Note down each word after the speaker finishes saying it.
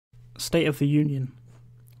State of the Union.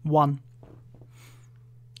 1.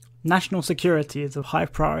 National security is of high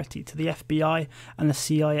priority to the FBI and the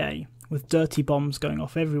CIA, with dirty bombs going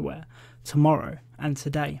off everywhere, tomorrow and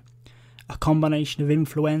today. A combination of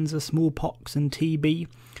influenza, smallpox and TB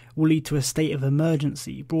will lead to a state of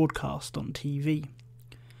emergency broadcast on TV.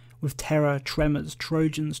 With terror, tremors,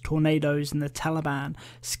 Trojans, tornadoes and the Taliban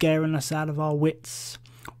scaring us out of our wits,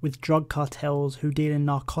 with drug cartels who deal in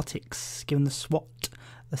narcotics giving the SWAT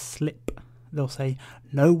the slip. They'll say,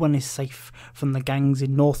 no one is safe from the gangs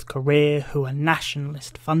in North Korea who are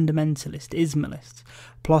nationalist, fundamentalist, Islamists,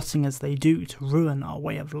 plotting as they do to ruin our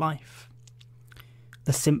way of life.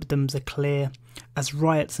 The symptoms are clear. As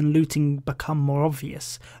riots and looting become more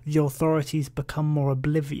obvious, the authorities become more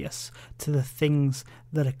oblivious to the things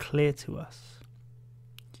that are clear to us.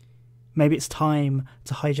 Maybe it's time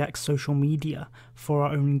to hijack social media for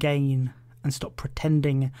our own gain and stop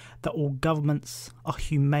pretending that all governments are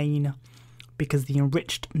humane, because the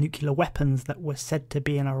enriched nuclear weapons that were said to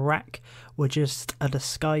be in Iraq were just a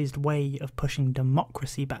disguised way of pushing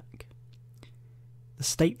democracy back. The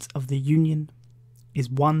State of the Union is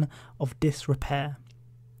one of disrepair.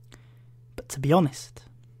 But to be honest,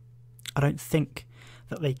 I don't think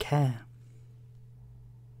that they care.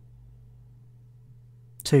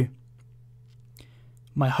 2.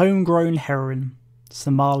 My homegrown heroine,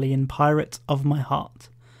 Somalian pirate of my heart.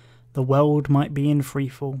 The world might be in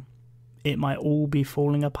freefall. It might all be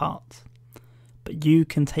falling apart. But you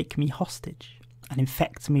can take me hostage and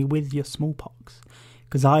infect me with your smallpox,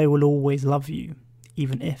 because I will always love you,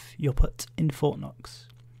 even if you're put in Fort Knox.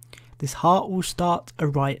 This heart will start a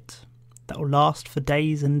riot that will last for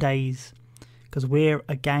days and days, because we're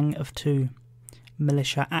a gang of two.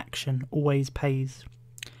 Militia action always pays.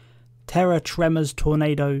 Terror, tremors,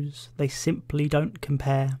 tornadoes, they simply don't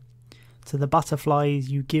compare to the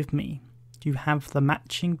butterflies you give me. Do you have the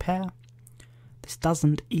matching pair? This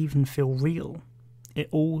doesn't even feel real. It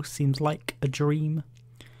all seems like a dream.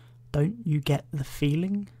 Don't you get the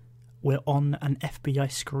feeling we're on an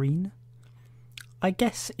FBI screen? I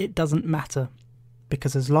guess it doesn't matter,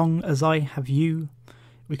 because as long as I have you,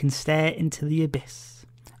 we can stare into the abyss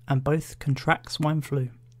and both contract swine flu.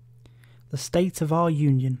 The state of our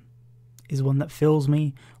union is one that fills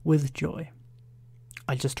me with joy.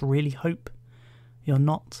 I just really hope you're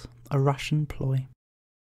not a Russian ploy.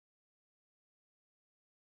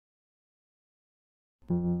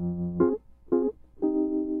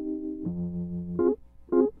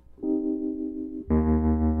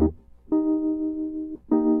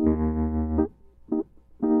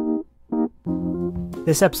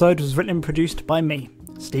 This episode was written and produced by me,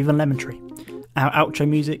 Stephen Lemontree. Our outro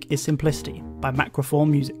music is Simplicity by Macroform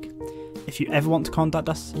Music. If you ever want to contact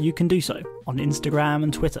us, you can do so on Instagram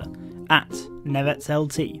and Twitter at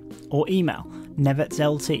nevetslt or email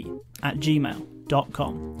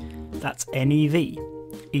nevetslt@gmail.com. That's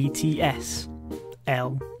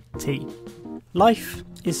NEVETSLT. Life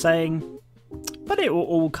is saying, but it will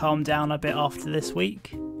all calm down a bit after this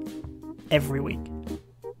week. Every week.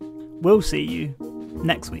 We'll see you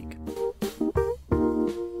next week.